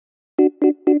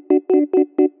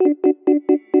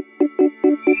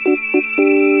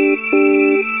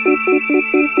Hello,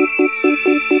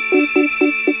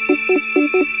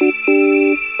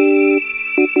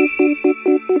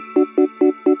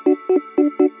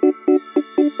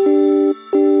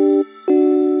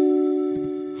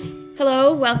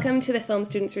 welcome to the Film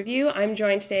Students Review. I'm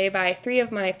joined today by three of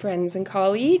my friends and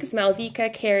colleagues,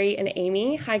 Malvika, Carrie, and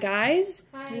Amy. Hi, guys.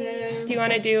 Hi. Hello. Do you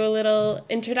want to do a little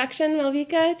introduction,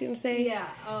 Malvika? Do you want to say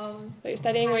what you're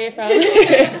studying, where you're from?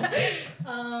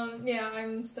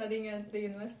 I'm studying at the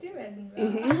University of Edinburgh.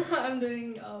 Mm-hmm. I'm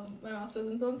doing my Master's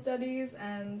in Film Studies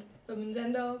and Film and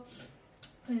Gender.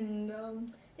 And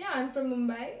I'm from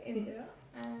Mumbai, India.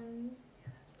 And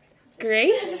that's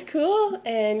pretty much it. Great, cool.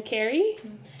 And Carrie?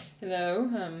 Hello,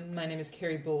 my name is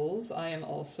Carrie Bowles. I am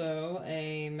also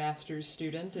a master's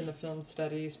student in the Film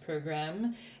Studies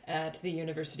program at the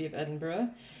University of Edinburgh,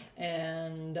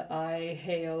 and I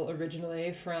hail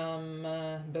originally from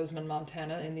Bozeman,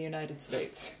 Montana in the United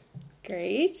States.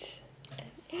 Great.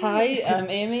 Hi, I'm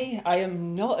Amy. I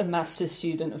am not a master's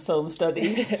student of film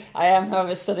studies. I am,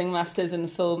 however, studying masters in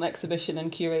film exhibition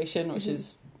and curation, which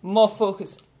is more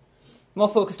focused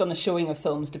on the showing of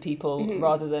films to people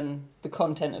rather than the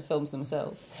content of films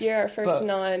themselves. You're our first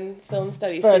non-film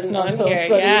studies First student non-film on here.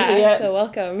 studies, yeah. So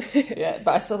welcome. Yeah,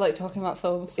 but I still like talking about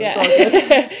films, so it's all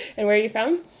good. And where are you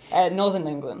from? Northern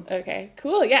England. Okay,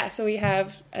 cool. Yeah, so we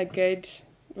have a good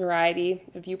variety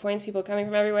of viewpoints, people coming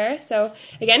from everywhere. So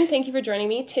again, thank you for joining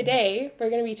me. Today, we're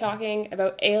going to be talking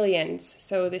about Aliens.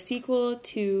 So the sequel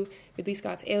to Ridley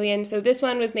Scott's Alien. So this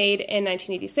one was made in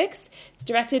 1986. It's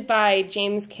directed by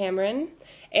James Cameron.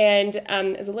 And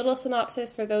as a little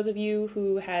synopsis for those of you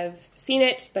who have seen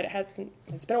it, but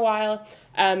it's been a while,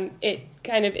 it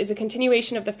kind of is a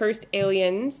continuation of the first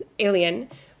Alien,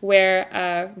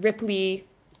 where Ripley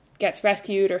gets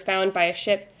rescued or found by a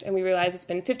ship, and we realize it's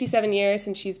been 57 years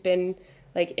since she's been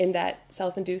like in that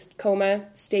self-induced coma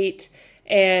state,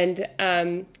 and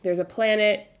there's a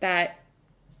planet that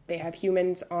they have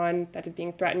humans on that is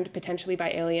being threatened potentially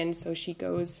by aliens, so she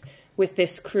goes with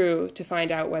this crew to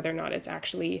find out whether or not it's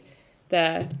actually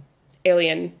the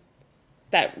alien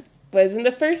that was in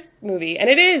the first movie, and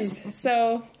it is,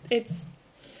 so it's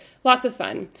lots of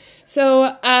fun.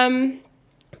 So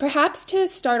perhaps to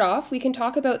start off, we can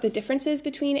talk about the differences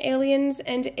between Aliens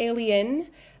and Alien.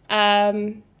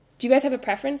 Do you guys have a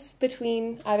preference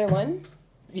between either one?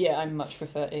 Yeah, I much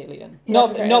prefer Alien.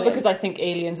 Not because I think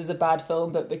Aliens is a bad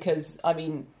film, but because, I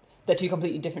mean, they're two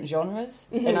completely different genres,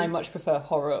 and I much prefer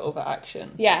horror over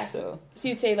action. Yeah. So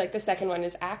you'd say like the second one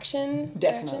is action?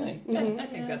 Definitely. Mm-hmm. I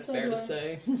think that's so fair do to I.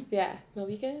 say. Yeah.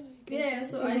 Malvika? Yeah,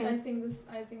 so I think the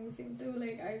same too.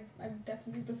 Like I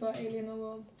definitely prefer Alien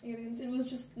over Aliens. It was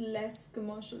just less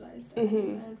commercialized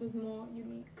and it was more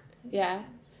unique. Yeah.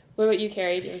 What about you,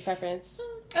 Carrie? Do you have a preference?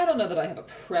 I don't know that I have a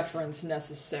preference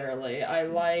necessarily. I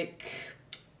like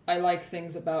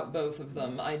things about both of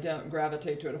them. I don't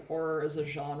gravitate toward horror as a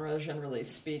genre, generally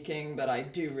speaking, but I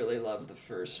do really love the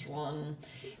first one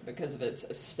because of its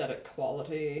aesthetic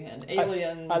quality. And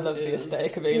Aliens I love the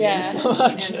aesthetic of Aliens so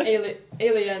much. And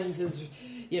Aliens is,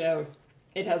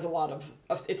 it has a lot of...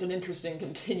 It's an interesting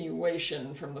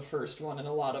continuation from the first one in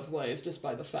a lot of ways, just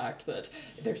by the fact that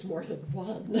there's more than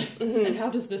one. And how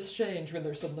does this change when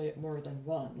there's suddenly more than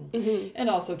one? And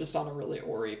also just on a really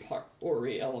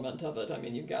Ori element of it. I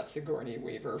mean, you've got Sigourney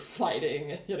Weaver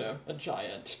fighting, a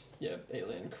giant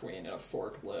alien queen in a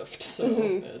forklift.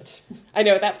 So I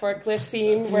know that forklift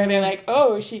scene where they're like,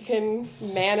 oh, she can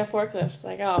man a forklift. It's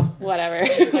like, oh, whatever.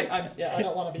 It's like, I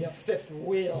don't want to be a fifth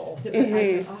wheel. It's like, I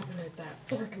can operate that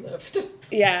forklift.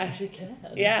 Yeah. She can.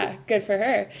 Yeah, good for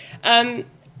her.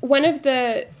 One of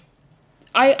the...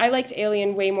 I liked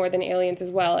Alien way more than Aliens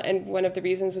as well, and one of the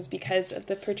reasons was because of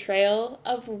the portrayal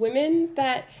of women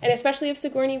and especially of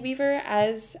Sigourney Weaver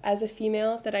as a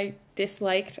female that I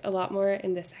disliked a lot more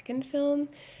in the second film.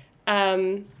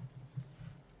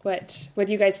 What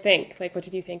do you guys think? Like, what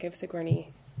did you think of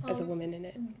Sigourney as a woman in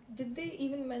it? Did they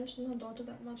even mention her daughter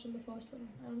that much in the first film?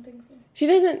 I don't think so. She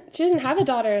doesn't have a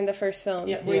daughter in the first film.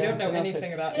 Yeah, we don't know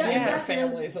anything about any of their exactly.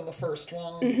 families in the first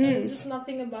one. There's just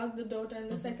nothing about the daughter in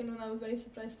the second one. I was very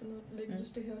surprised to know,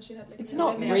 just to hear she had it's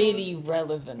not really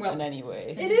relevant in any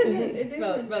way. It isn't. It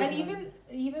isn't. Well, and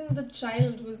even the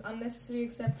child was unnecessary,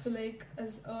 except for like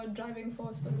as a driving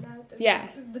force for the narrative. Yeah.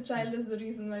 The child is the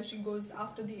reason why she goes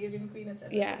after the alien queen,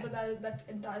 etc. Yeah. But that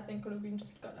entire thing could have been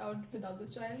just cut out without the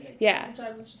child. Like, yeah. The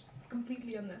child was just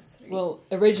completely unnecessary. Well,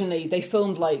 originally they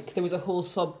filmed there was a whole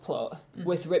subplot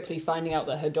with Ripley finding out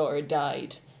that her daughter had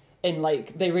died, and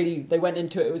they went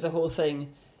into it. It was a whole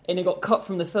thing, and it got cut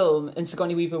from the film. And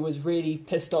Sigourney Weaver was really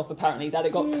pissed off apparently that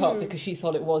it got cut because she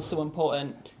thought it was so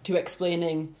important to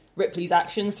explaining Ripley's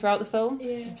actions throughout the film.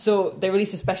 Yeah. So they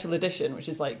released a special edition, which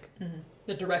is like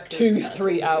The director's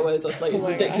 2-3 cut. hours or like Oh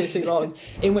my ridiculously gosh. long,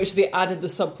 in which they added the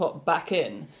subplot back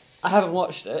in. I haven't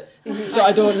watched it, so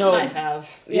I don't know. I have.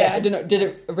 Yeah, I don't know. Did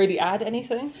it really add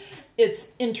anything?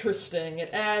 It's interesting. It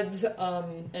adds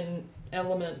an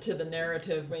element to the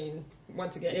narrative. I mean,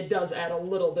 once again, it does add a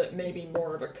little bit, maybe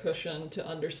more of a cushion to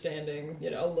understanding,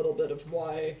 a little bit of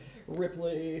why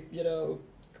Ripley,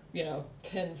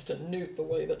 tends to newt the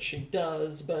way that she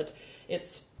does. But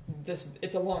it's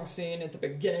a long scene at the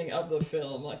beginning of the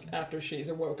film, like after she's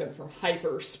awoken from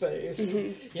hyperspace,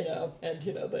 and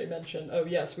they mention, oh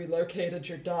yes, we located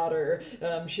your daughter.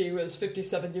 She was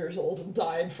 57 years old and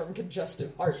died from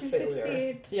congestive heart She's failure.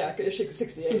 68. Yeah, she's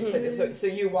 68. So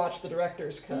you watched the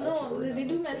director's cut? No, or they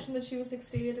do it's mention that she was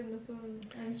 68 in the film,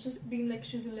 and it's just been like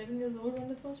she's 11 years old when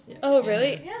the first one. Oh,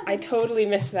 really? Yeah. I totally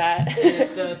missed that.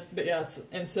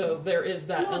 and so there is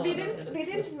that. No, they element, and didn't. They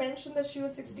it's didn't mention that she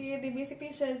was 68. They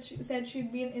basically said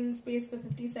she'd been in space for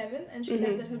 57, and she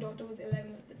said that her daughter was 11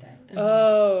 at the time.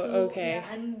 Oh, So, okay.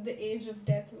 Yeah, and the age of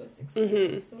death was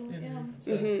 68. Mhm.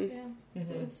 So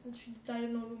So, So she died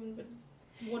in old woman, but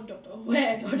what daughter?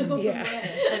 Where daughter? Yeah.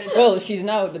 Where? Well,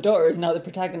 the daughter is now the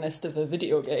protagonist of a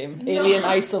video game, No. Alien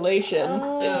Isolation.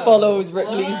 Oh. It follows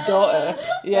Ripley's daughter.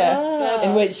 Yeah. Oh.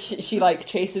 In which she like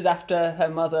chases after her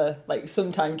mother like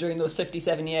sometime during those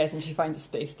 57 years, and she finds a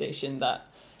space station that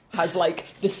has like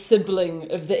the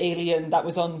sibling of the alien that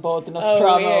was on board the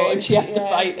Nostromo, weird. and she has to Yeah.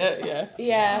 fight it. Yeah.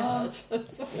 Yeah. Oh.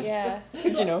 Yeah.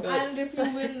 And if you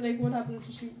win, like what happens?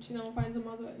 She never finds her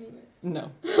mother anyway.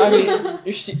 No, I mean,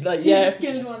 she She just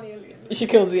killed one alien. she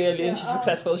kills the alien. Yeah. She's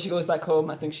successful. She goes back home.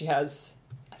 I think she has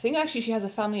a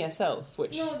family herself,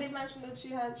 which No, they mentioned that she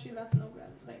left no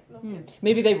kids.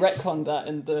 maybe they retconned that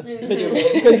in the Yeah. video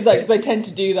game, because like they tend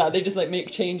to do that. They just like make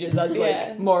changes as Yeah.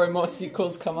 like more and more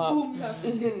sequels come up. Boom, you have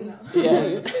kids now.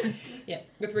 Yeah. Yeah,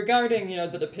 with regarding,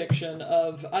 the depiction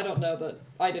of, I don't know that,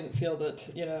 I didn't feel that,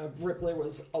 Ripley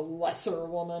was a lesser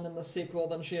woman in the sequel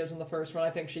than she is in the first one. I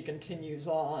think she continues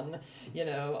on,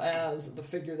 as the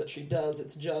figure that she does.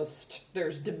 It's just,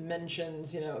 there's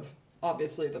dimensions,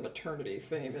 obviously the maternity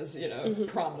theme is,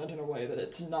 prominent in a way that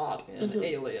it's not in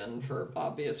Alien for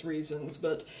obvious reasons,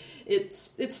 but it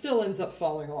still ends up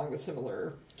following along a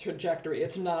similar trajectory.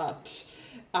 It's not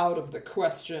out of the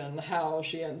question how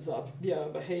she ends up,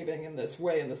 behaving in this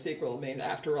way in the sequel. I mean,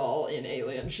 after all, in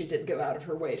Alien, she did go out of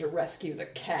her way to rescue the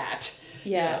cat.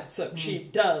 Yeah. So she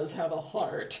does have a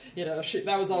heart.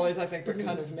 That was always, I think, what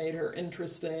kind of made her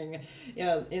interesting,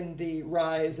 in the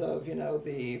rise of,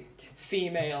 the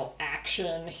female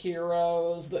action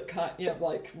heroes that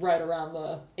like right around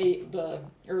the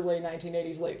early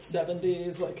 1980s, late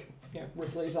 70s, like,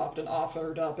 Ripley's often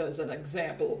offered up as an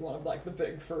example of one of like the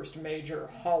big first major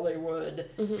Hollywood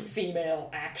female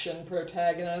action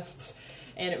protagonists,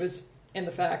 and it was in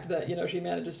the fact that she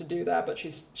manages to do that, but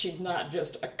she's not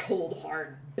just a cold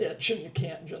hard bitch, and you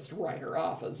can't just write her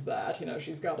off as that.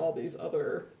 She's got all these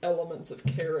other elements of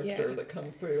character that come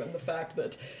through, and the fact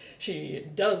that she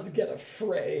does get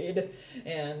afraid,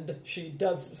 and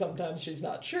sometimes she's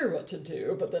not sure what to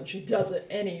do, but then she does it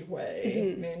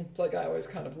anyway. I mean, it's like I always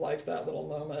kind of liked that little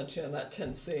moment, that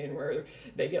tense scene where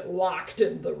they get locked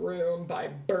in the room by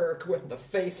Burke with the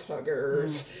face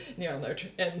huggers,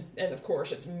 and of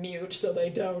course it's mute, so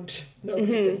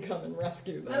nobody can come and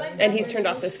rescue them. I like And that he's where turned it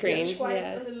off the was screen. quite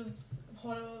Yeah. a little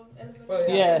horror element. Well,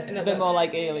 Yeah, and a bit more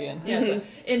like Alien. Yeah,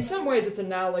 in some ways it's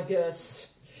analogous,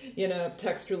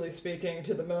 textually speaking,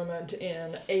 to the moment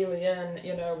in Alien,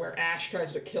 where Ash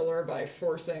tries to kill her by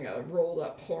forcing a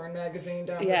rolled-up porn magazine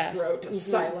down her throat to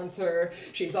silence her.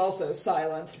 She's also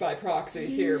silenced by proxy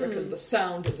here because the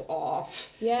sound is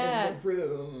off in the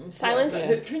room. Silenced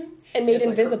Yeah. and made It's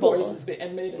like her invisible. voice is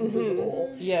and made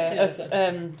invisible. Yeah.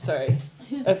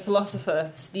 A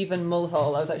philosopher, Stephen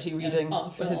Mulhall, I was actually reading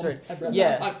On film. his I've read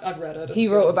yeah. that. I've read it. It's He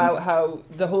good. wrote about how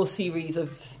the whole series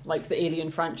of like the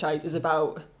Alien franchise is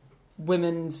about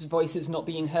women's voices not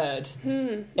being heard,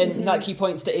 and like he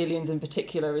points to Aliens in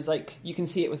particular as like you can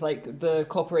see it with like the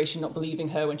corporation not believing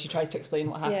her when she tries to explain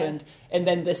what happened, and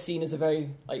then this scene is a very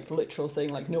like literal thing,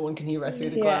 like no one can hear her through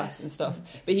the glass and stuff.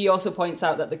 But he also points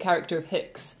out that the character of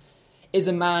Hicks is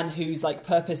a man whose like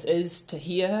purpose is to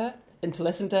hear her and to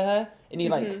listen to her, and he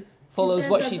like follows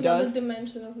what she does. Another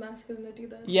dimension of masculinity.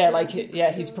 That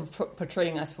He's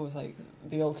portraying, I suppose, like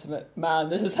the ultimate man.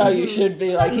 This is how you should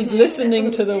be. Like he's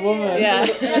listening to the woman. Yeah.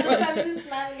 The feminist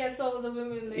man gets all the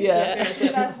women.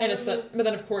 Like, but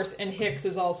then of course, and Hicks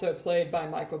is also played by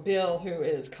Michael Beale, who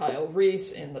is Kyle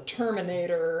Reese in The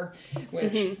Terminator,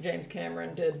 which James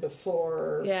Cameron did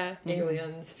before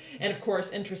Aliens. And of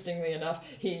course, interestingly enough,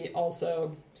 he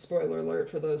also, spoiler alert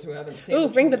for those who haven't seen. Ooh,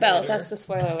 ring the bell. That's the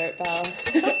spoiler alert bell.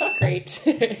 Great.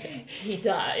 He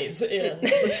dies in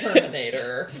The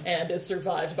Terminator and is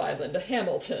survived by Linda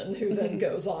Hamilton, who then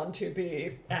goes on to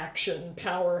be action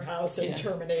powerhouse in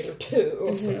Terminator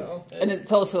 2. So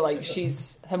it's also like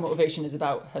her motivation is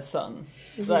about her son.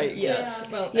 Like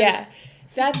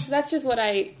that's just what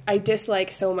I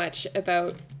dislike so much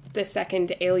about the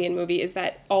second Alien movie, is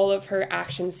that all of her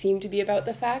actions seem to be about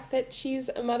the fact that she's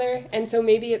a mother, and so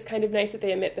maybe it's kind of nice that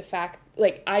they omit the fact,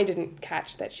 like, I didn't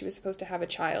catch that she was supposed to have a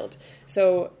child.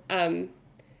 So,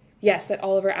 yes, that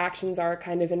all of her actions are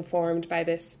kind of informed by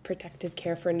this protective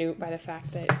care for Newt, by the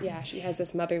fact that, she has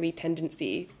this motherly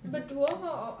tendency. But were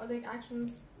her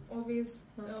actions always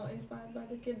inspired by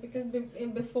the kid? Because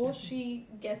before she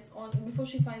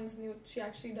finds Newt, she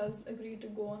actually does agree to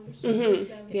go on the ship with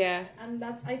them. Yeah. And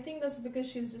I think that's because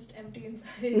she's just empty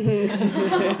inside.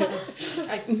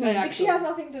 She has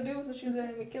nothing to do, so she's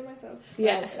going to kill myself.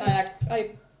 Yeah.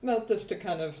 Well, just to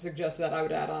kind of suggest that, I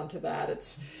would add on to that.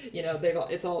 It's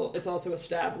it's also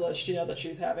established that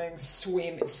she's having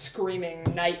screaming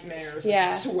nightmares and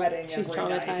sweating she's every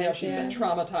night. Traumatized. She's been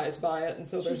traumatized by it, and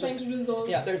so she's trying to resolve.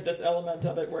 There's this element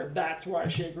of it where that's why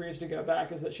she agrees to go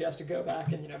back, is that she has to go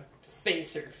back and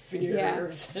face her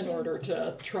fears in order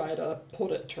to try to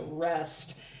put it to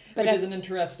rest. Which is an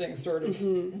interesting sort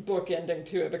of book ending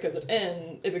to it, because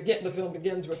the film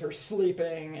begins with her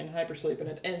sleeping in hypersleep, and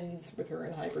it ends with her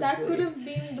in hypersleep. That could have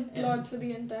been the plot for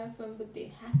the entire film, but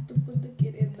they had to put the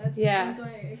kid in. That's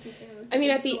why I keep saying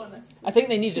I think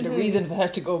they needed a reason for her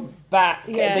to go back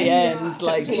at the end.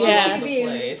 Like,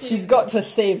 she's got to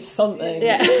save something.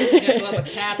 Yeah.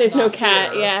 There's no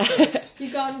cat. You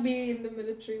can't be in the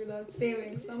military without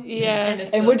saving something. Yeah.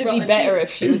 And would it be better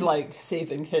if she was like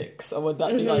saving Hicks, or would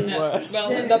that be like worse?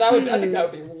 Well, I think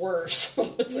that would be worse.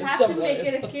 You have to make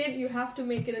it a kid. You have to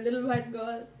make it a little white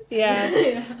girl.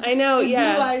 Yeah. I know. With blue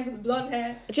eyes, blonde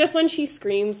hair. Just when she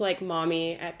screams like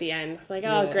 "mommy" at the end, it's like,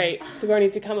 oh great,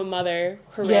 Sigourney's become a mother.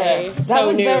 Hooray! Yeah. That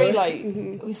was new. Very like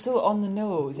it was so on the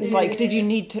nose. It's like, did you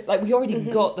need to, like, we already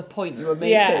got the point you were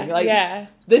making.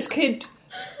 This kid.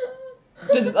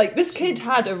 This kid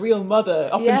had a real mother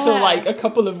up until like a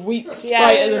couple of weeks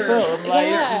prior to the film,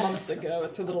 like months ago.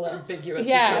 It's a little ambiguous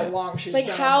just how long she's been.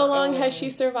 Like, how long has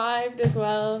she survived as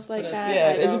well? Like that.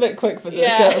 Yeah, it's a bit quick for the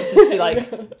girl to just be like,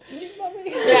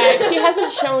 she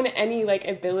hasn't shown any like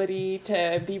ability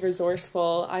to be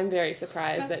resourceful. I'm very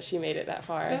surprised that she made it that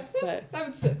far. But I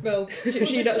would say, well,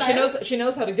 she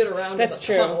knows how to get around the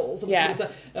tunnels. Yeah,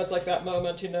 that's like that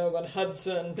moment, when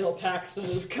Hudson, Bill Paxton,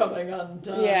 is coming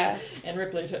undone. Yeah. And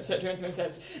Ripley turns to him and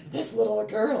says, "This little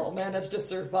girl managed to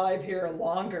survive here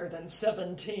longer than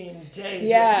 17 days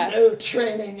with no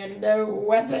training and no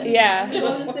weapons." Yeah. She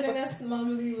was just sitting there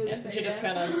smugly with her. She just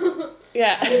kind of...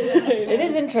 Yeah. It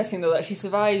is interesting, though, that she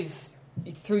survives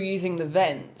through using the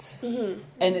vents.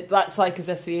 And that's like as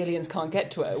if the aliens can't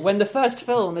get to her. When the first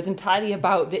film is entirely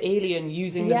about the alien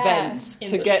using the vents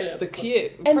to get the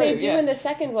cue. And they do in the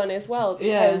second one as well,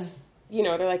 because...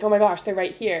 they're like, oh my gosh, they're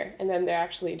right here. And then they're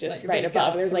actually just right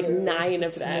above. There's like 9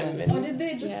 of them. And, or did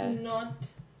they just not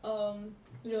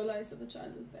realize that the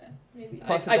child was there? Maybe.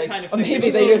 I kind of think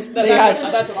maybe that's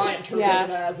what I interpreted it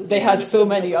as. They had so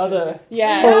many other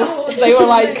hosts. They were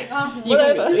like,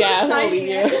 whatever.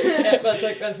 That's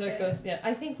like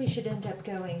I think we should end up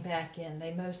going back in.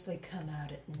 They mostly come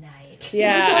out at night.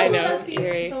 Yeah, I know.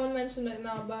 Someone mentioned it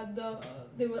now about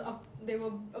they were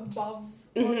above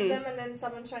all of them, and then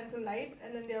someone shines a light,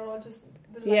 and then they're all just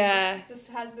the light just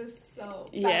has this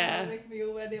panoramic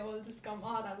view where they all just come.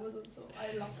 That was so.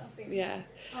 I love that thing. Yeah.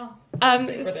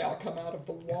 Where they all come out of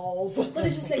the walls. But they're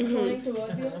just like crawling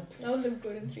towards you. That would look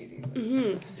good in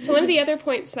 3D. So one of the other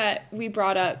points that we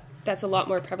brought up that's a lot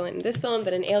more prevalent in this film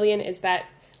than in Alien is that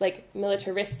like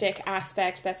militaristic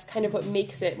aspect. That's kind of what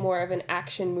makes it more of an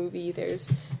action movie.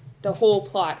 The whole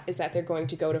plot is that they're going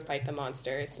to go to fight the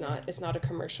monster. It's not a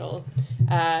commercial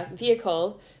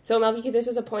vehicle. So Malvika, this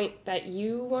is a point that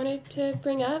you wanted to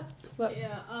bring up.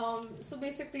 So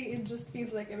basically, it just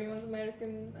feels like everyone's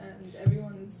American and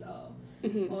everyone's all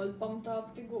pumped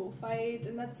up to go fight,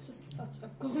 and that's just such a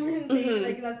common thing.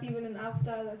 Like that's even in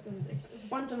Avatar. That's in like, a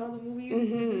bunch of other movies.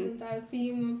 This entire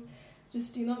theme of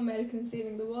just, Americans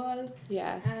saving the world.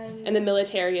 Yeah. And the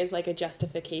military is like a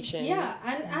justification. Yeah,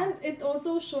 and it's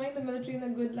also showing the military in a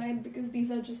good light, because these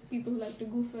are just people who like to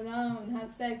goof around and have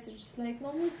sex. They're just like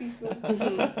normal people.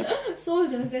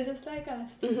 Soldiers, they're just like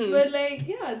us. But like,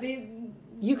 yeah,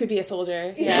 you could be a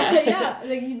soldier. Yeah,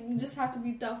 like you just have to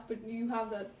be tough, but you have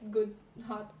that good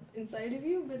heart inside of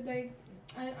you. But like,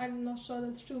 I'm not sure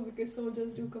that's true, because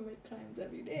soldiers do commit crimes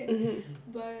every day.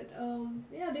 But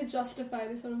they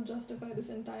sort of justify this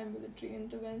entire military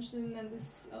intervention and this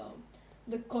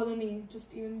the colony,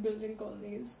 just even building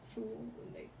colonies through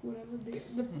like whatever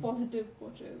the positive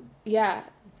portrayal. Yeah.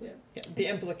 Yeah, the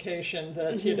implication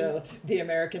that the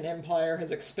American empire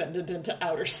has expanded into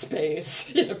outer space,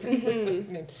 because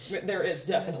there is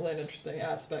definitely an interesting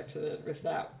aspect to it with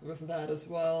that as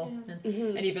well.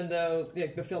 And even though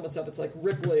the film itself, it's like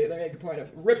Ripley, they make a point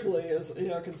of Ripley is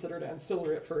considered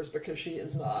ancillary at first because she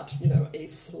is not a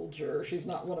soldier, she's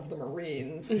not one of the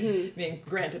Marines. I mean,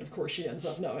 granted, of course, she ends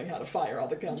up knowing how to fire all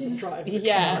the guns and drive the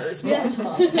cars,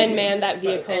 and man that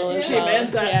vehicle. And she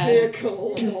manned that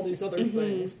vehicle and all these other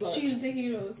things. But she's the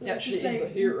hero. So she is the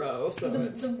hero. So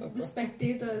the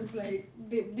spectators, like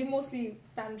they mostly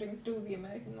pandering to the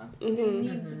American market. They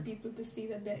need the people to see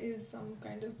that there is some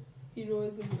kind of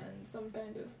heroism and some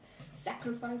kind of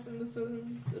sacrifice in the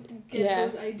film, so to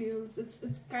get those ideals. It's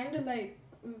kind of like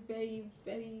very,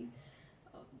 very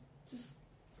just.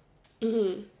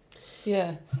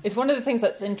 Yeah, it's one of the things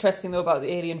that's interesting though about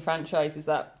the Alien franchise is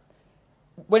that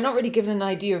we're not really given an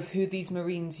idea of who these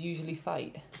Marines usually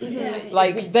fight.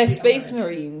 Like, they're space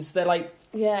Marines. They're like,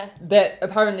 they're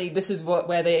apparently this is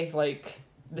where they like,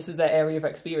 this is their area of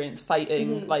experience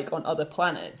fighting like on other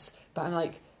planets. But I'm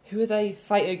like, who are they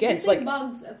fighting against? Like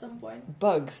bugs at some point.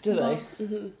 Bugs, do they?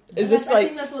 Is this I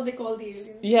think that's what they call the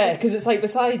aliens. Yeah, because it's like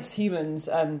besides humans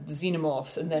and the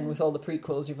xenomorphs, and then with all the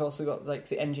prequels, you've also got like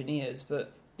the engineers,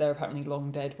 but they're apparently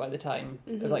long dead by the time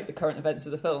of like the current events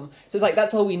of the film. So it's like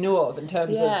that's all we know of in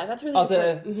terms of that's really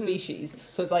other species.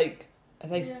 So it's like, are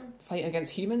they fighting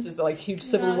against humans? Is there like huge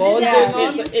civil wars?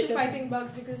 They're used to fighting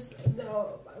bugs because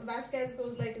the Vasquez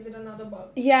goes like, is it another bug?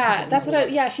 Yeah, that's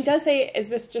what she does say, is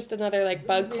this just another like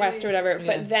bug quest or whatever,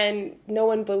 but then no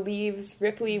one believes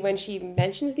Ripley when she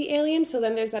mentions the aliens, so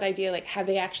then there's that idea like, have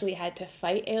they actually had to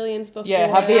fight aliens before? Yeah,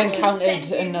 have they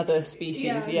encountered another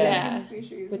species?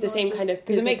 Species, with the same kind of...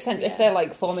 Because it makes sense, if they're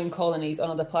like forming colonies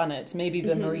on other planets, maybe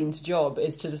the Marines' job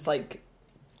is to just like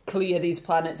clear these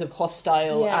planets of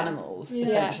hostile animals,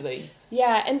 essentially.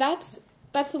 Yeah, and that's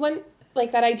the one,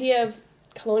 like that idea of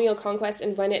colonial conquest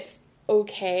and when it's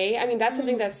okay. I mean, that's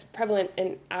something that's prevalent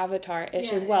in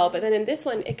Avatar-ish as well. But then in this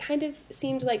one, it kind of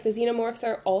seemed like the xenomorphs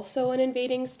are also an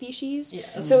invading species.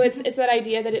 Yes. So it's that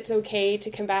idea that it's okay to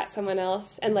combat someone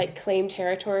else and like claim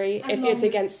territory if it's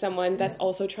against someone that's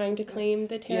also trying to claim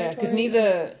the territory. Yeah, because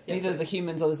neither the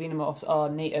humans or the xenomorphs are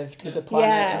native to the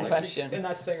planet in question. And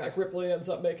that's the thing, like Ripley ends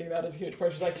up making that as a huge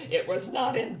point. She's like, it was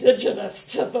not indigenous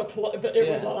to the planet.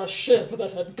 It was on a ship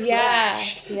that had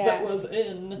crashed that was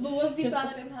in... But was the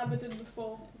planet inhabited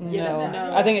before?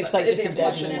 No, I think it's like just a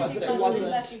dead was that it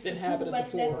wasn't inhabited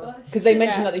before. Because they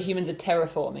mentioned that the humans are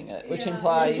terraforming it, which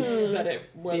implies that it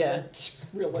wasn't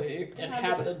really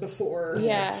inhabited before.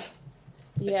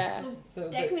 So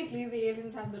technically, the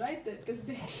aliens have the right to it, because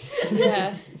they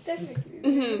technically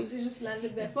they just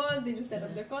landed there first. They just set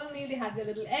up their colony. They had their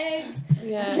little eggs.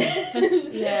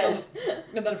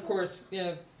 And then, of course,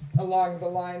 along the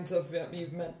lines of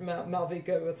you've met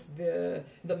Malvika with the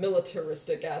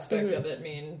militaristic aspect of it. I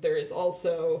mean, there is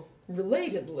also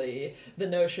relatedly the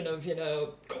notion of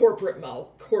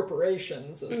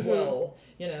corporations as well,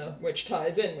 which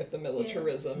ties in with the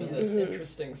militarism in this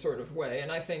interesting sort of way.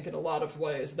 And I think in a lot of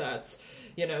ways that's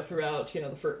throughout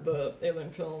the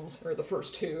Alien films, or the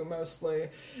first two mostly,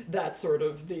 that's sort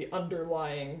of the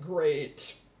underlying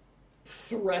great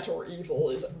threat or evil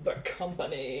is the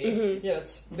company.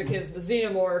 It's because the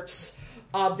xenomorphs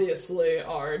obviously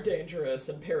are dangerous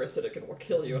and parasitic and will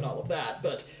kill you and all of that,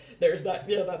 but there's that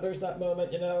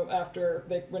moment after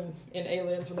when in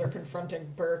Aliens when they're confronting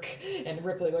Burke and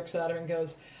Ripley looks at him and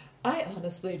goes, I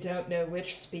honestly don't know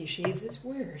which species is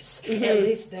worse. At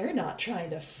least they're not trying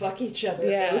to fuck each other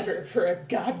over for a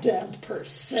goddamn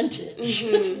percentage.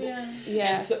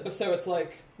 And so it's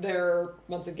like they're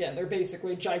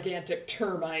basically gigantic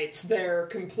termites. They're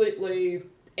completely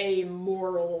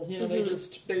amoral.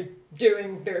 They're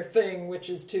doing their thing, which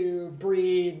is to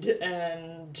breed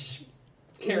and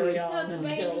carry on and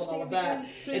kill and all of that.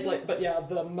 It's like, but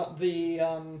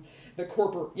the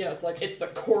corporate, it's the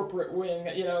corporate wing,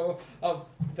 of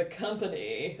the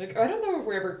company. Like, I don't know if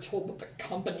we're ever told what the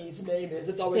company's name is.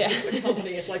 It's always just the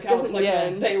company. It's like how it's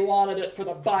like they wanted it for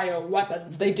the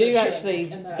bioweapons. They do actually.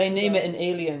 They name it in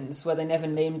Aliens, where they never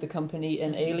named the company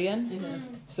in Alien.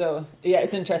 Mm-hmm. So yeah,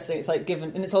 it's interesting. It's like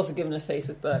given, and it's also given a face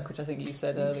with Burke, which I think you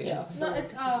said earlier. Yeah. No,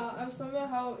 it's I was talking about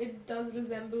how it does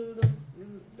resemble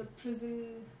the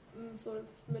prison sort of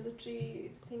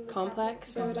military thing.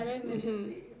 Complex or whatever.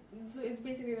 Mm-hmm. So it's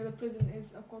basically that the prison is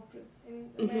a corporate in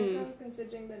America,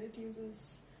 considering that it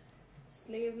uses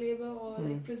slave labor or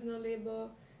like prisoner labor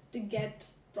to get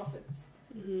profits.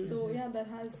 Mm-hmm. So yeah, that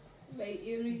has very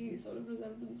eerie sort of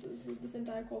resemblances with this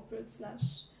entire corporate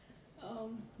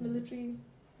 / military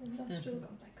industrial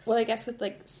complex. Well, I guess with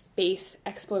like space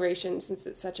exploration, since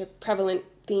it's such a prevalent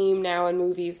theme now in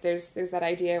movies, there's that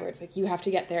idea where it's like you have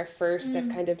to get there first. That's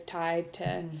kind of tied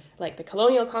to like the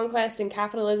colonial conquest and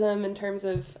capitalism in terms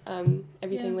of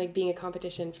everything like being a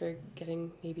competition for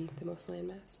getting maybe the most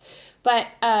landmass. But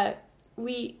that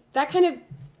kind of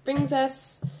brings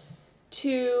us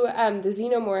to the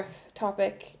xenomorph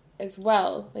topic as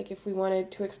well, like if we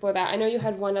wanted to explore that. I know you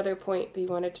had one other point that you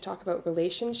wanted to talk about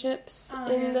relationships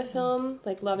in the film,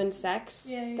 like love and sex.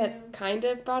 That's kind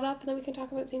of brought up, and then we can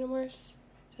talk about xenomorphs.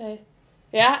 So,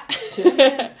 yeah?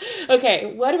 Sure.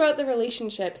 Okay, what about the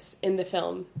relationships in the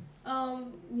film?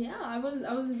 I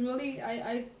was really,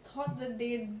 I thought that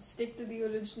they'd stick to the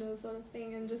original sort of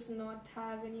thing and just not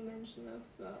have any mention of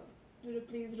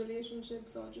Ripley's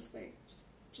relationships or just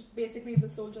basically the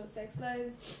soldier sex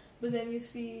lives. But then you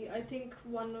see, I think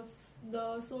one of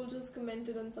the soldiers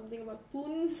commented on something about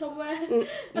Poon somewhere.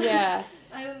 Yeah.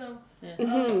 I don't know.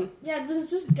 Yeah. It was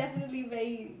just definitely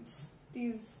very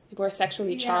these more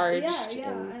sexually charged.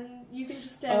 And you can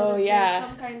just tell there's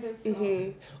some kind of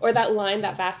or that line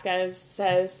that Vasquez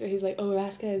says where he's like, "Oh,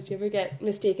 Vasquez, do you ever get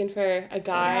mistaken for a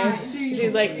guy?"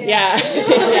 She's like,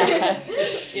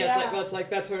 It's like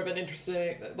that's sort of an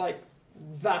interesting like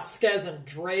Vasquez and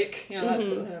Drake, that's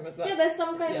there's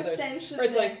some kind of tension where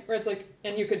it's like,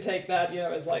 and you could take that,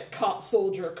 as like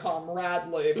soldier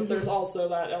comradely, but there's also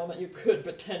that element you could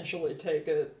potentially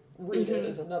read it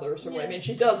as another sort of way. I mean,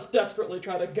 she does desperately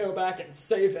try to go back and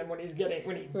save him when he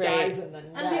dies in the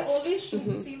nest. And they always shoot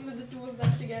the scene with the two of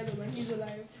them together when he's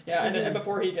alive. Yeah, and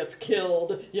before he gets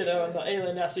killed, in the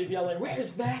alien nest, he's yelling, "Where's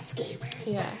Vasquez? Where's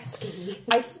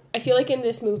Vasquez?" I feel like in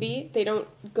this movie, they don't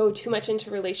go too much into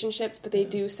relationships, but they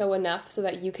do so enough so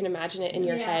that you can imagine it in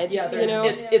your head. Yeah,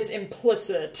 it's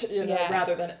implicit,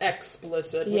 rather than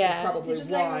explicit, which is probably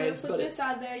wise. But it's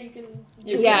out there,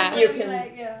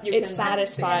 it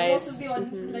satisfies. Most of the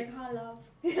audience is like, "Ha, love."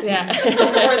 Yeah.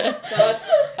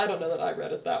 I don't know that I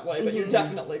read it that way, but you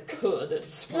definitely could.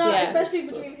 Especially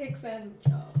between Hicks and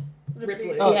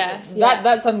Ripley. Oh,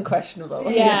 that's unquestionable.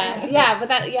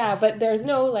 But there's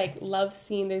no like love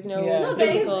scene. There's no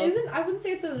physical. There isn't. I wouldn't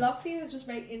say it's a love scene. It's just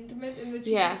very intimate, in which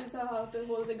he teaches her how to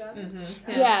hold the gun.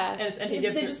 And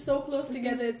they're just so close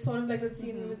together. It's sort of like that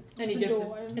scene with the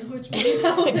door and which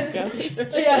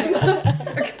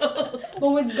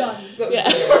but with guns.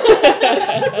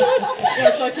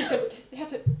 It's like you have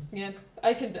to. Yeah,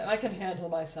 I can handle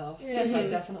myself. Yes, I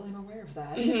definitely am aware of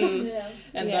that.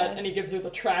 And he gives her the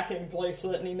tracking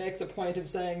bracelet, and he makes a point of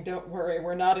saying, "Don't worry,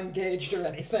 we're not engaged or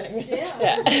anything." It's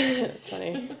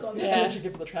funny. And she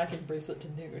gives the tracking bracelet to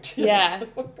Newt.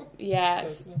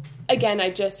 Yes. Again,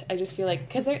 I just feel like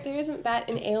because there isn't that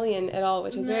in Alien at all,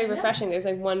 which is very refreshing. There's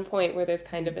like one point where there's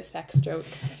kind of a sex joke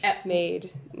made.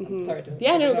 I'm sorry to.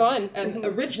 Go on. And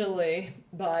originally,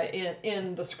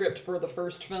 in the script for the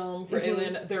first film for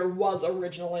Alien, there was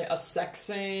originally a sex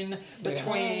scene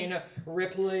between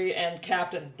Ripley and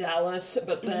Captain Dallas,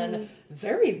 but then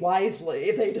very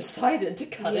wisely they decided to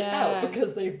cut it out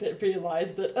because they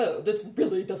realized that this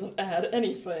really doesn't add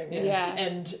anything.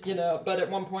 And but at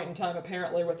one point in time,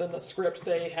 apparently within the script,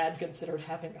 they had considered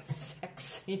having a sex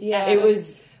scene. It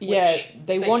was.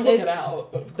 They wanted took it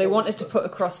out, they wanted to put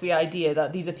across the idea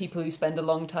that these are people who spend a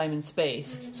long time in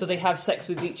space, so they have sex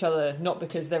with each other not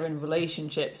because they're in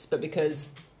relationships, but because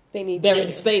they're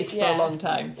in space for a long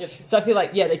time. So I feel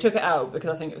like they took it out because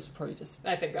I think it was probably just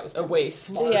I think that was a waste.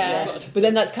 Smart, but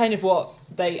then that's kind of what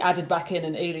they added back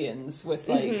in Aliens with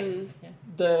like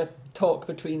the talk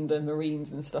between the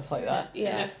Marines and stuff like that.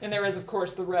 And there is, of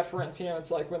course, the reference,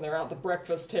 it's like when they're at the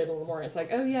breakfast table in the morning, it's like,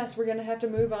 oh yes, we're going to have to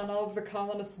move on all of the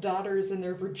colonists' daughters and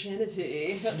their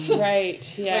virginity. Right,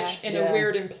 Which, in a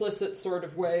weird implicit sort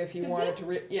of way, if you wanted to...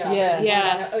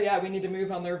 we need to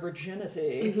move on their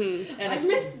virginity. And I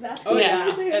missed that.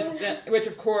 Which,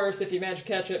 of course, if you manage to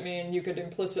catch it, you could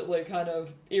implicitly kind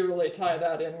of eerily tie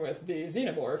that in with the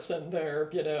xenomorphs and their,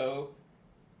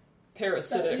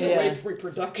 parasitic Yeah. rape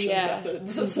reproduction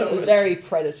methods. So it's very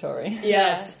predatory.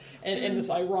 Yes. And in this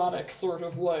ironic sort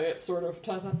of way, it sort of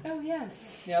ties on, oh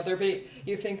yes, yeah,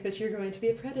 you think that you're going to be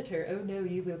a predator. Oh no,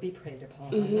 you will be preyed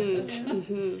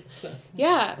upon. So,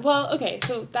 Yeah, well, okay,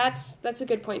 so that's a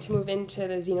good point to move into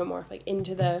the xenomorph, like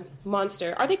into the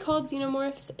monster. Are they called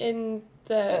xenomorphs in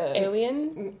the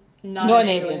Alien? not an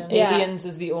Alien. Yeah. Aliens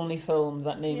is the only film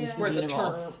that names the Where the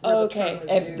xenomorph. term,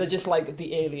 Okay. They're just like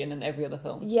the alien in every other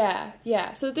film.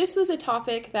 Yeah. So this was a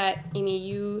topic that, Amy,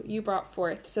 you brought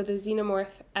forth. So the xenomorph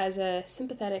as a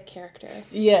sympathetic character.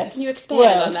 Yes. Can you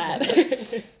expand on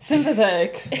that?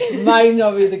 Sympathetic might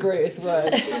not be the greatest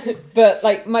word. But,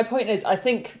 like, my point is, I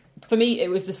think, for me, it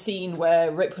was the scene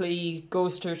where Ripley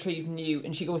goes to retrieve Newt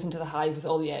and she goes into the hive with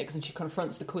all the eggs and she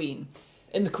confronts the Queen.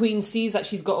 And the Queen sees that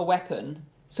she's got a weapon,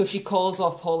 so she calls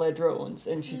off all her drones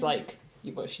and she's like,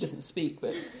 well, she doesn't speak,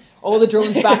 but all the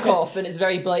drones back off, and it's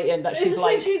very blatant that she's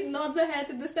like she nods her head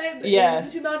to the side. Yeah.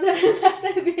 She nods her head to that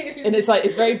side of the alien. And it's like,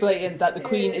 it's very blatant that the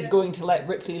Queen is going to let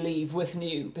Ripley leave with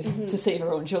Newt to save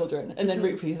her own children. And then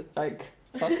Ripley's like,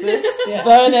 fuck this,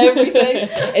 burn everything.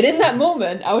 And in that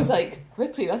moment, I was like,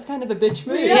 Ripley, that's kind of a bitch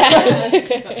move.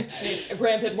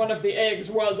 Granted, one of the eggs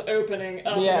was opening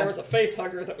up, and there was a face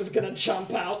hugger that was going to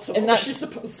jump out, so what was she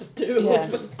supposed to do?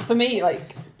 Yeah. For me,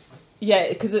 like,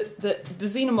 because the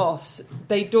xenomorphs,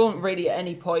 they don't really at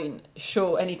any point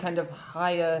show any kind of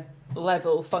higher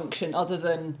level function other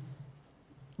than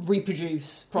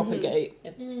reproduce, propagate,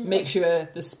 make sure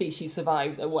the species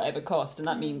survives at whatever cost, and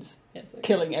that means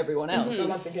killing everyone else. So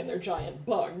once again, they're giant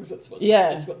bugs. It's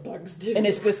what bugs do. And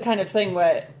it's this kind of thing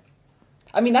where,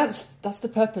 I mean, that's the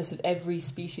purpose of every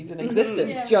species in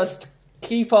existence. Just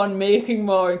keep on making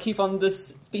more and keep on this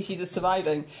species is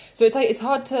surviving. So it's like, it's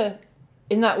hard to,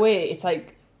 in that way, it's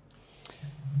like,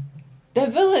 they're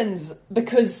villains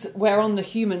because we're on the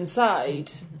human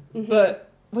side, but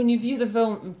when you view the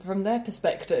film from their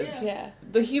perspective,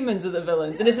 the humans are the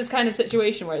villains. And it's this kind of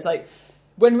situation where it's like,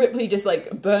 when Ripley just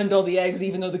like burned all the eggs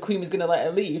even though the Queen was going to let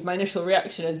her leave, my initial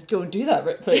reaction is, don't do that,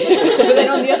 Ripley. But then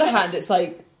on the other hand, it's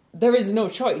like, there is no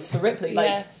choice for Ripley.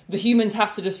 Like, the humans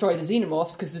have to destroy the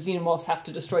xenomorphs because the xenomorphs have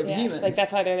to destroy the humans. Like,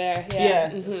 that's why they're there.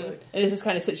 And it's this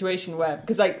kind of situation where,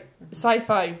 because like,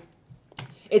 sci-fi,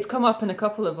 it's come up in a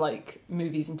couple of like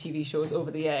movies and TV shows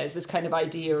over the years, this kind of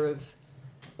idea of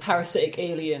parasitic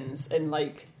aliens and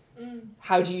like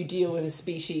how do you deal with a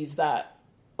species that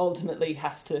ultimately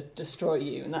has to destroy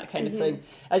you and that kind of thing.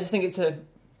 I just think it's a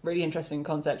really interesting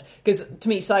concept because to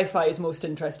me sci-fi is most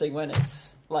interesting when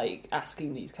it's like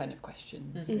asking these kind of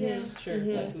questions.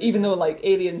 Even though like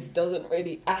Aliens doesn't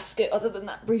really ask it other than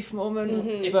that brief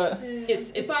moment, but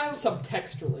it's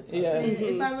subtextually.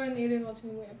 If I were an alien watching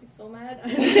the movie, I'd be so mad.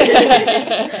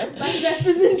 My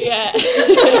representation.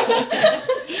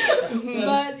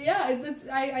 But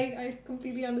I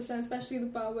completely understand, especially the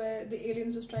part where the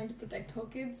alien's just trying to protect her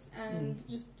kids and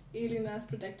just Alien as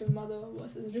protective mother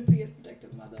versus Ripley as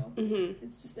protective mother.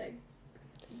 It's just like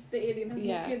the alien has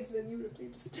more kids than you, Ripley.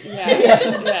 Just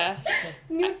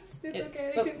it's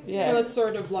okay. Well, it's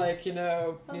sort of like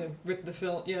with the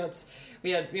film. We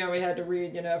had to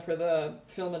read for the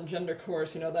film and gender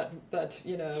course. That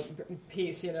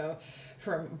piece.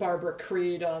 From Barbara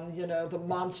Creed on, the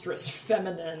monstrous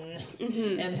feminine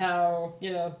and how,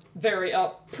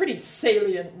 pretty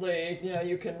saliently,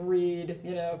 you can read,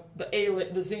 the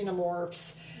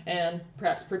xenomorphs and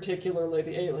perhaps particularly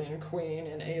the alien queen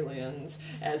in Aliens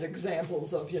as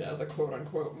examples of, the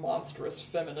quote-unquote monstrous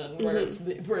feminine, where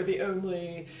where the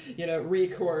only,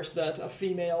 recourse that a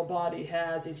female body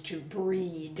has is to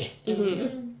breed.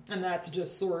 And that's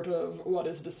just sort of what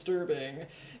is disturbing,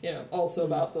 also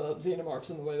about the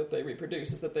xenomorphs and the way that they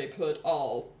reproduce, is that they put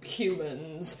all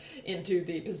humans into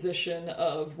the position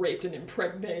of raped and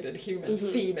impregnated human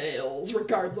females,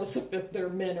 regardless of if they're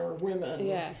men or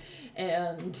women.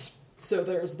 And so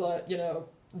there's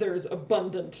there's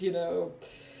abundant,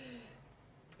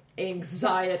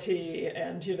 anxiety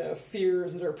and,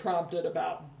 fears that are prompted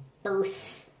about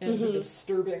birth. And the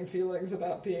disturbing feelings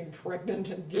about being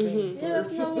pregnant and giving birth. That's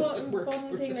another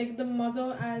important thing, like the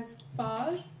mother as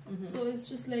power. So it's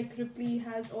just like Ripley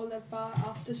has all that power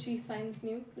after she finds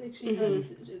Newt. Like she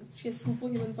has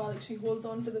superhuman power. Like she holds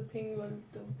on to the thing while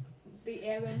the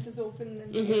air vent is open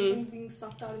and everything's being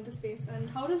sucked out into space. And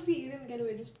how does the alien get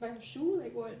away? Just by her shoe?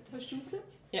 Like what? Her shoe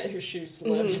slips? Yeah, her shoe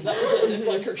slips. That was it. It's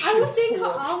like her shoe I would think slipped.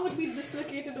 her arm would be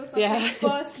dislocated or something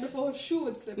first before her shoe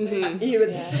would slip.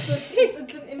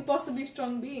 It's an impossibly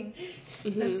strong being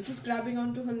that's just grabbing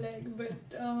onto her leg. But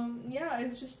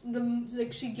it's just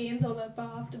she gains all that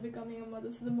power after becoming a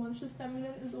mother. So the monstrous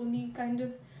feminine is only kind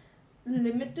of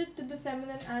limited to the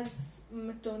feminine as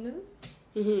maternal,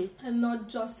 and not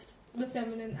just the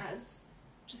feminine as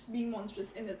just being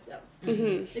monstrous in itself.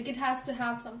 Like it has to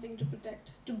have something to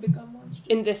protect to become monstrous.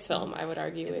 In this film, I would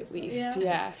argue, at least.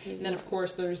 Yeah. And then, of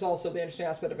course, there's also the interesting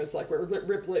aspect of it, is like where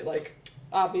Ripley, like,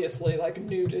 obviously, like,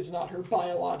 Newt is not her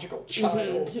biological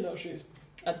child. You know, she's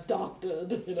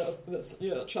adopted, you know, this,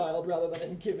 you know, child rather than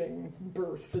in giving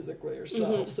birth physically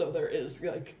herself. So there is,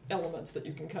 like, elements that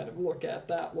you can kind of look at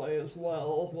that way as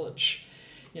well, which,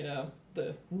 you know,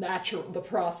 the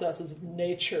processes of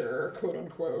nature, quote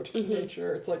unquote,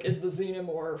 nature. It's like, is the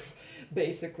xenomorph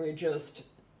basically just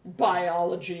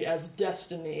biology as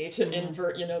destiny to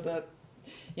invert, you know, the,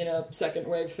 you know, second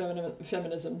wave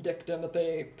feminism dictum that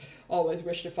they always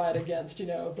wish to fight against, you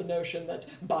know, the notion that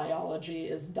biology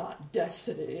is not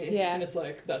destiny. Yeah. And it's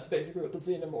like, that's basically what the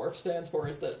xenomorph stands for,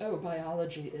 is that, oh,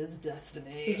 biology is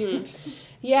destiny.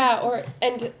 Yeah,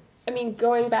 and I mean,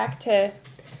 going back to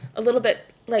a little bit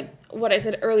like what I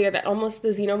said earlier, that almost the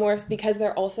xenomorphs, because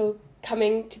they're also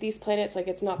coming to these planets, like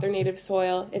it's not their native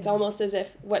soil, it's almost as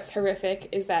if what's horrific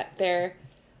is that they're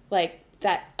like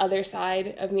that other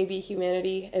side of maybe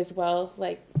humanity as well,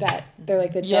 like that they're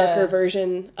like the darker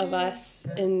version of us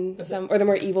in some, or the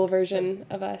more evil version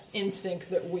of us. Instincts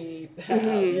that we have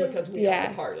because we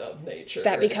are a part of nature.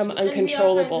 That become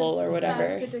uncontrollable or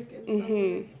whatever. So.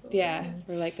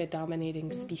 We're like the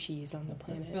dominating species on the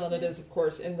planet. Well, and it is, of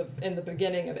course, in the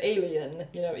beginning of Alien,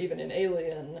 you know, even in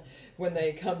Alien, when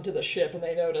they come to the ship and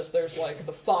they notice there's like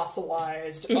the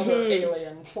fossilized other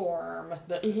alien form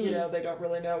that, you know, they don't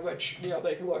really know which, you know,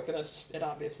 they can look and it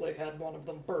obviously had one of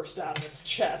them burst out of its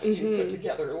chest, you put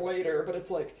together later, but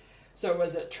it's like, so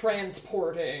was it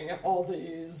transporting all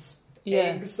these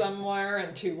eggs somewhere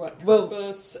and to what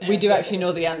purpose? We do actually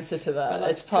know the answer to that.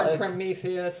 It's part of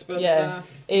Prometheus, but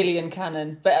alien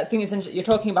canon. But I think it's you're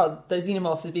talking about the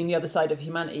xenomorphs as being the other side of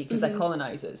humanity because they're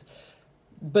colonizers.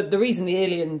 But the reason the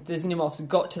xenomorphs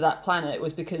got to that planet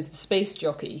was because the space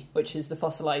jockey, which is the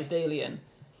fossilized alien,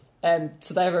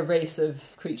 so they're a race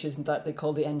of creatures that they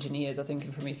call the engineers, I think,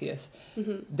 in Prometheus.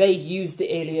 They used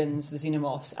the aliens, the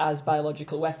xenomorphs, as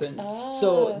biological weapons.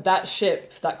 So that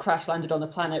ship that crash landed on the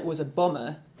planet was a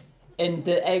bomber, and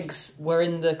the eggs were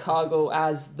in the cargo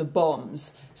as the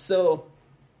bombs. So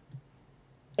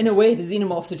in a way, the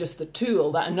xenomorphs are just the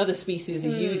tool that another species are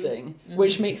using,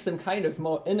 which makes them kind of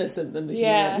more innocent than the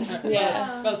humans.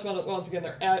 That's once again,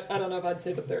 I don't know if I'd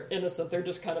say that they're innocent, they're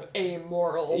just kind of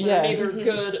amoral. They're neither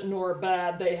good nor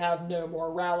bad, they have no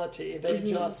morality, they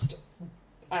just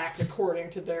act according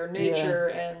to their nature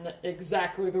and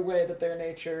exactly the way that their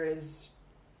nature is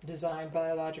designed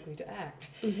biologically to act.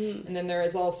 And then there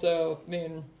is also, I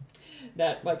mean,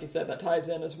 that, like you said, that ties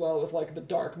in as well with like the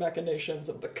dark machinations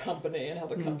of the company and how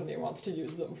the company wants to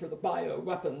use them for the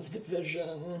bioweapons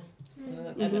division.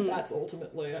 And that's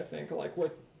ultimately, I think, like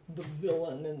what the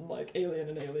villain in like Alien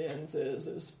and Aliens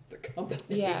is the company.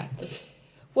 Yeah.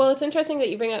 Well, it's interesting that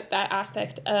you bring up that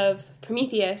aspect of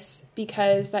Prometheus,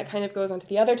 because that kind of goes on to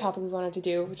the other topic we wanted to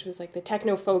do, which was like the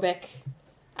technophobic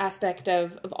aspect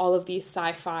of all of these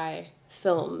sci-fi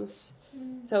films.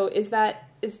 So is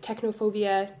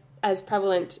technophobia as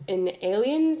prevalent in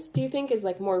Aliens, do you think, is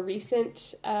like more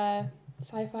recent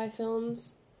sci-fi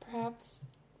films, perhaps?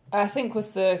 I think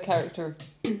with the character of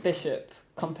Bishop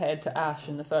compared to Ash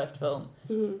in the first film,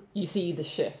 you see the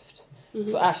shift.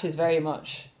 So Ash is very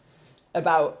much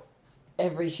about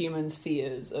every human's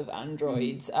fears of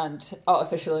androids and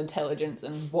artificial intelligence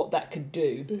and what that could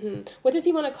do. What does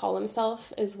he want to call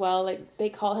himself as well? Like, they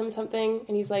call him something,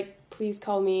 and he's like, please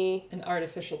call me... an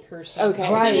artificial person.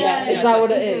 Okay. Right, is that what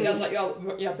it is? It's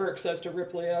like, Burke says to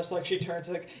Ripley, it's like, she turns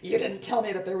like, you didn't tell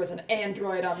me that there was an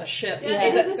android on the ship.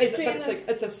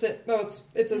 It's a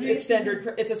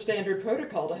standard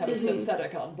protocol to have a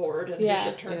synthetic on board, and the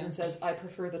ship turns and says, I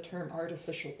prefer the term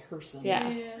artificial person.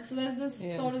 So there's this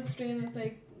sort of strain of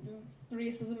like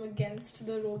racism against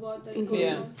the robot that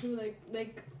goes on through,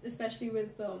 like especially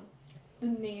with the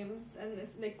names, and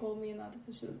it's like, call me an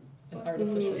artificial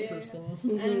person.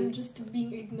 And just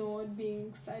being ignored,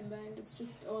 being sidelined, it's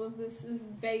just all of this is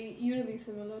very eerily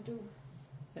similar to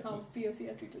how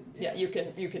POC are treated.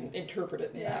 You can interpret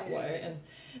it in that way, and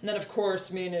then of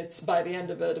course, I mean, it's by the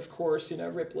end of it, of course, you know,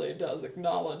 Ripley does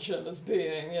acknowledge him as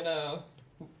being, you know,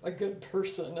 a good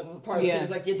person, and part of the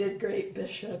team's like, you did great,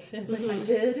 Bishop. And it's like, I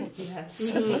did?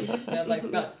 Yes. And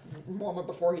like that moment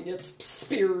before he gets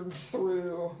speared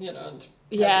through, you know,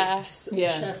 and has his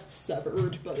chest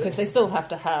severed, but because they still have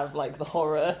to have like the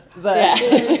horror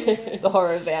the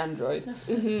horror of the android.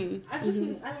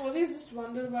 I've always just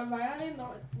wondered about why are they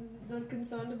not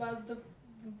concerned about the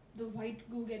the white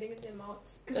goo getting in their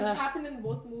mouths, because it's happened in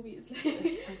both movies.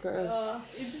 It's so gross.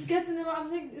 It just gets in their mouth.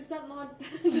 I'm like, is that not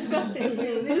disgusting?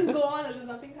 They just go on as if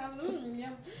nothing happened.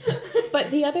 Yeah. But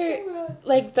the other,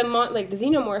 like the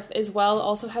xenomorph as well,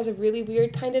 also has a really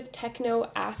weird kind of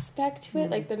techno aspect to it,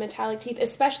 like the metallic teeth,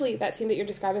 especially that scene that you're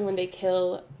describing when they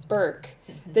kill Burke.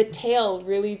 The tail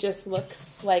really just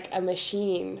looks like a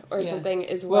machine or something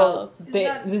as well.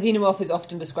 The xenomorph is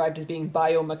often described as being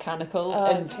biomechanical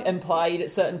and implied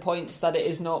at certain points that it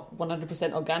is not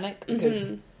 100% organic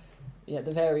because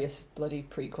the various bloody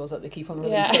prequels that they keep on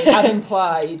releasing have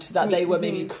implied that they were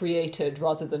maybe created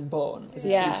rather than born as a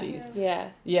species.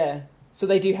 Yeah. So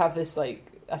they do have this, like,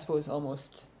 I suppose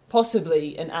almost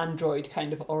possibly an android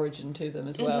kind of origin to them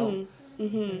as well.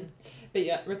 But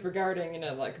yeah, with regarding,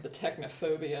 like the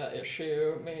technophobia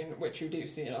issue, I mean, which you do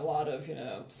see in a lot of,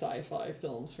 sci-fi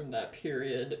films from that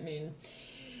period, I mean,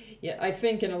 I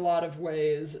think in a lot of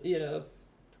ways,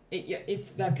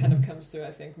 it's that kind of comes through,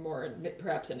 I think, more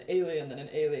perhaps in Alien than in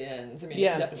Aliens. I mean,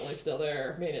 it's definitely still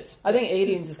there. I mean, I think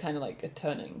Aliens is kind of like a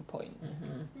turning point.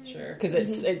 Sure. Because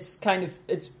it's kind of,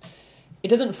 it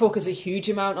doesn't focus a huge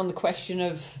amount on the question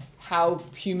of how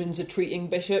humans are treating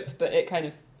Bishop, but it kind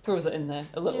of throws it in there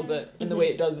a little bit in the way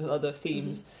it does with other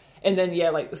themes. And then,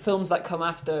 like, the films that come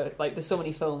after, like, there's so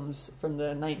many films from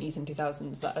the 90s and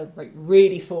 2000s that are, like,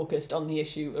 really focused on the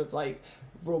issue of, like,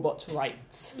 robots'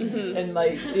 rights. And,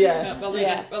 like, even Blade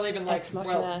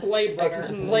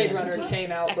Runner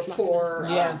came out before...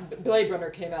 Blade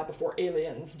Runner came out before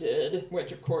Aliens did,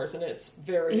 which, of course, and it's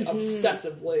very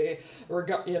obsessively,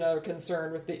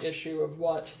 concerned with the issue of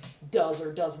what does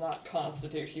or does not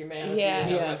constitute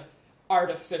humanity.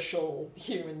 Artificial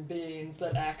human beings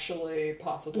that actually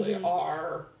possibly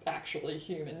are actually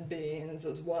human beings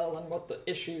as well, and what the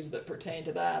issues that pertain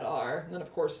to that are. And then,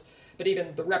 of course, but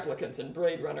even the replicants in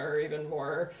Blade Runner are even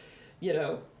more,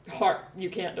 hard. You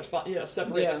can't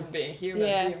separate them from being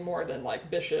humans even more than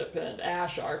like Bishop and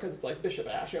Ash are, because it's like Bishop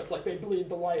and Ash, it's like they bleed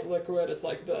the white liquid. It's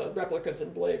like the replicants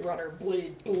in Blade Runner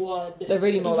bleed blood. They're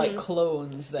really more like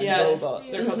clones than robots.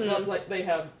 It's like they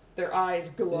have their eyes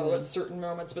glow at certain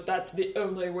moments, but that's the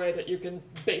only way that you can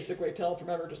basically tell from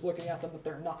ever just looking at them that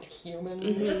they're not human.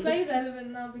 It's very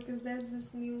relevant now because there's this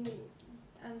new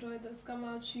android that's come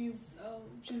out. She's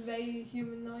very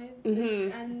humanoid,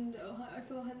 and I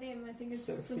forgot her name. I think it's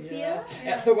Sophia.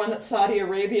 The one that Saudi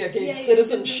Arabia gave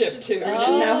citizenship to, and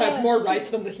she now has more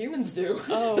rights than the humans do.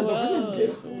 The women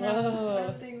do. No,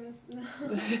 I think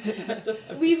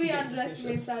we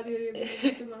underestimate Saudi Arabia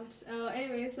too much.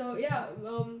 Anyway, so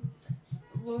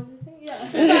what was the thing?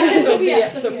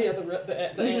 Sophia,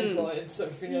 the android,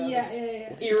 Sophia.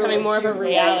 It's becoming more of a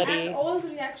reality. And all the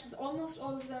reactions, almost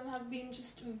all of them have been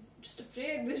just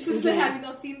afraid. They're just like, have you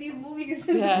not seen these movies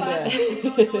in the past? You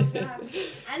don't know what's gonna happen.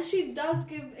 And she does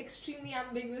give extremely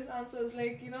ambiguous answers,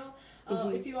 like,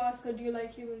 if you ask her, do you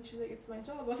like humans? She's like, it's my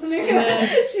job or something.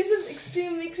 She's just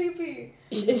extremely creepy.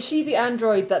 Is she the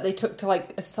android that they took to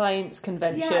like a science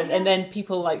convention and then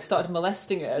people like started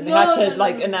molesting her and they had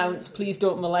to announce, please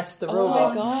don't molest the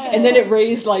robot? My God. And then it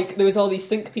raised there was all these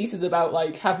think pieces about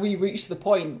like, have we reached the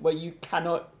point where you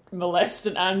cannot molest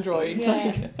an android?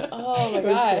 Oh my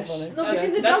gosh. So no, because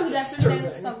it does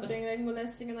represent something, like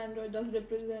molesting an android does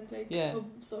represent a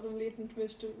sort of latent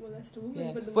wish to molest a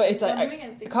woman, but it's like, I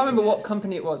can't remember what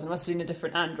company it was, it must have been a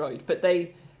different android, but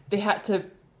they had to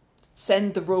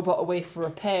send the robot away for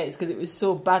repairs because it was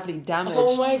so badly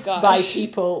damaged by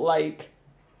people like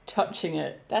touching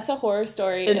it. That's a horror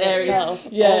story in itself.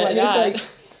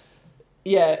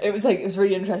 It was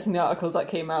really interesting, the articles that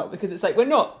came out, because it's like we're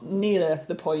not near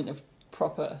the point of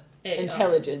proper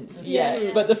intelligence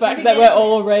yet, but the fact that we're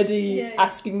already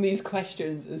asking these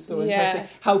questions is so interesting.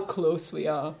 How close we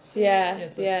are.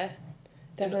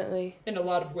 Definitely. In a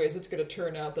lot of ways, it's going to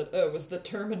turn out that, was the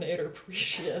Terminator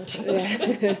prescient?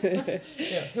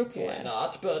 Hopefully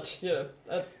not, but,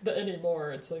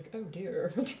 anymore, it's like, oh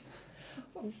dear.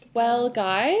 Well,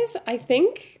 guys, I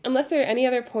think, unless there are any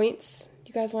other points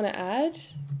you guys want to add,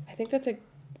 I think that's a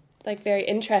very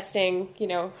interesting,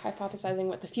 hypothesizing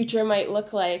what the future might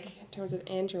look like in terms of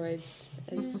androids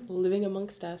as living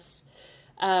amongst us.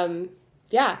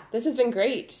 This has been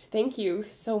great. Thank you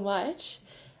so much.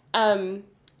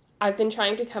 I've been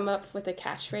trying to come up with a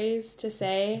catchphrase to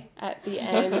say at the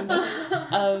end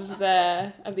of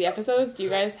the episodes. Do you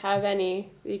guys have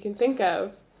any that you can think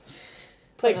of?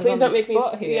 Like, please don't make me...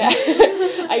 Here.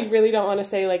 I really don't want to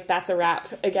say, that's a wrap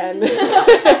again.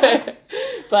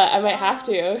 But I might have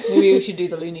to. Maybe we should do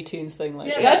the Looney Tunes thing.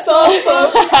 That's all,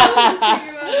 folks.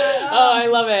 I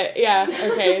love it. Yeah,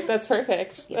 okay, that's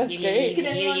perfect. That's great. Can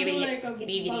anyone do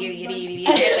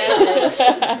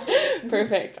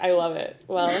Perfect. I love it.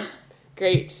 Well,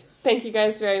 great. Thank you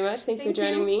guys very much. Thank you for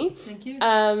joining me. Thank you.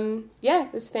 Yeah,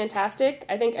 this is fantastic.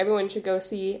 I think everyone should go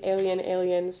see Alien,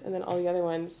 Aliens, and then all the other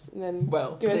ones, and then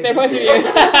give us their points of views.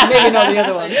 Maybe not the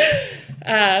other ones.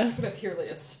 From a purely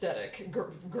aesthetic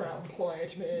ground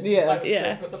point, I would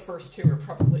say, but the first two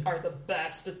are the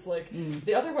best. It's like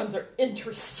the other ones are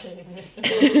interesting.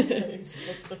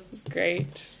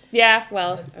 Great. Yeah.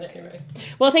 Well. Anyway.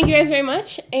 Well, thank you guys very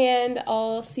much, and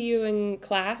I'll see you in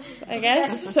class, I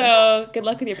guess. So good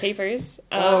luck with your papers.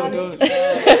 Don't.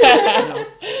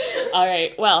 All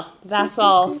right. Well, that's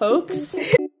all, folks.